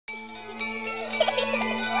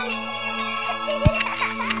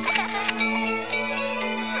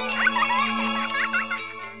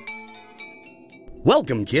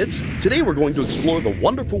Welcome, kids! Today we're going to explore the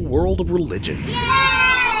wonderful world of religion.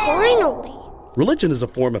 Finally! Religion is a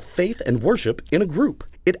form of faith and worship in a group.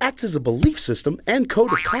 It acts as a belief system and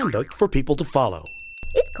code of conduct for people to follow.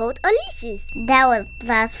 It's called Alicia's. That was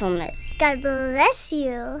blasphemous. God bless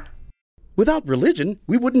you. Without religion,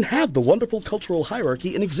 we wouldn't have the wonderful cultural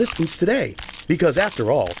hierarchy in existence today. Because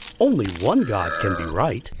after all, only one God can be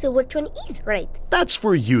right. So which one is right? That's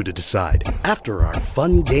for you to decide after our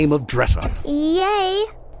fun game of dress up. Yay!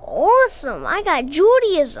 Awesome! I got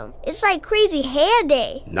Judaism. It's like crazy hair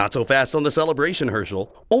day. Not so fast on the celebration,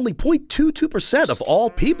 Herschel. Only 0.22% of all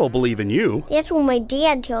people believe in you. That's what my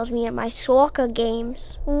dad tells me at my soccer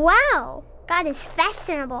games. Wow! God is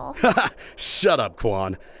fashionable. Shut up,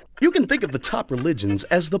 Quan. You can think of the top religions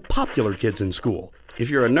as the popular kids in school. If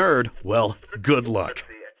you're a nerd, well, good luck.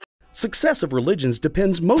 Success of religions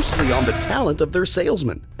depends mostly on the talent of their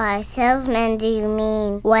salesmen. By salesman, do you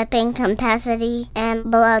mean weapon capacity and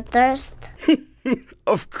bloodthirst?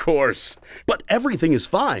 Of course. But everything is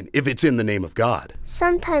fine if it's in the name of God.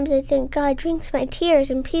 Sometimes I think God drinks my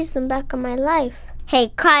tears and pees them back on my life.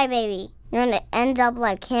 Hey, crybaby, you're gonna end up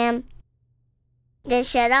like him? Then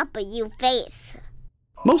shut up, but you face.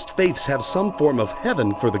 Most faiths have some form of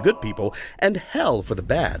heaven for the good people and hell for the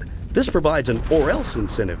bad. This provides an or-else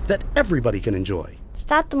incentive that everybody can enjoy.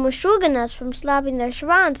 Stop the Meshuggahs from slapping their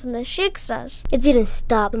shvans on the shiksas. It didn't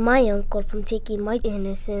stop my uncle from taking my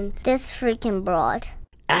innocence. This freaking broad.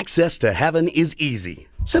 Access to heaven is easy.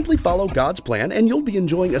 Simply follow God's plan and you'll be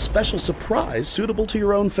enjoying a special surprise suitable to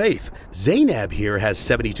your own faith. Zainab here has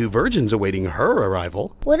 72 virgins awaiting her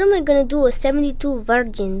arrival. What am I gonna do with 72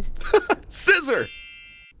 virgins? Scissor!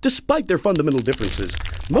 Despite their fundamental differences,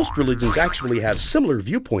 most religions actually have similar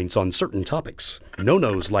viewpoints on certain topics.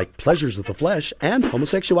 No-nos like pleasures of the flesh and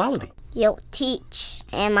homosexuality. Yo, teach.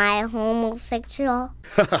 Am I homosexual?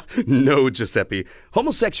 No, Giuseppe.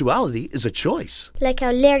 Homosexuality is a choice. Like how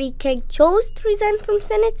Larry King chose to resign from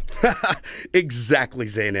Senate? Exactly,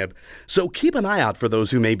 Zainab. So keep an eye out for those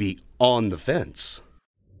who may be on the fence.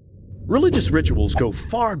 Religious rituals go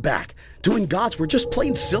far back to when gods were just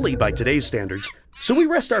plain silly by today's standards. So we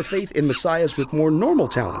rest our faith in messiahs with more normal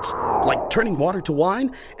talents, like turning water to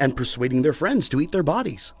wine and persuading their friends to eat their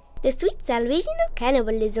bodies. The sweet salvation of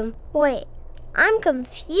cannibalism. Wait, I'm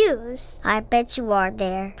confused. I bet you are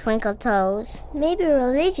there, Twinkle Toes. Maybe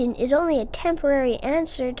religion is only a temporary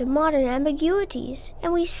answer to modern ambiguities,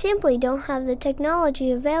 and we simply don't have the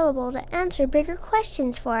technology available to answer bigger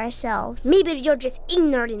questions for ourselves. Maybe you're just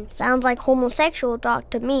ignorant. Sounds like homosexual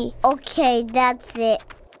talk to me. Okay, that's it.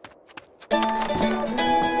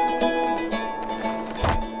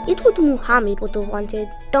 It's what Muhammad would have wanted.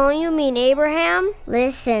 Don't you mean Abraham?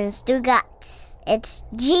 Listen, Stugats. It's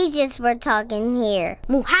Jesus we're talking here.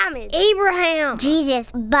 Muhammad, Abraham.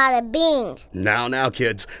 Jesus, bada bing. Now,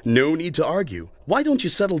 kids, no need to argue. Why don't you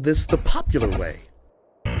settle this the popular way?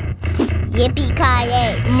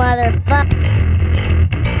 Yippee-ki-yay, motherfucker.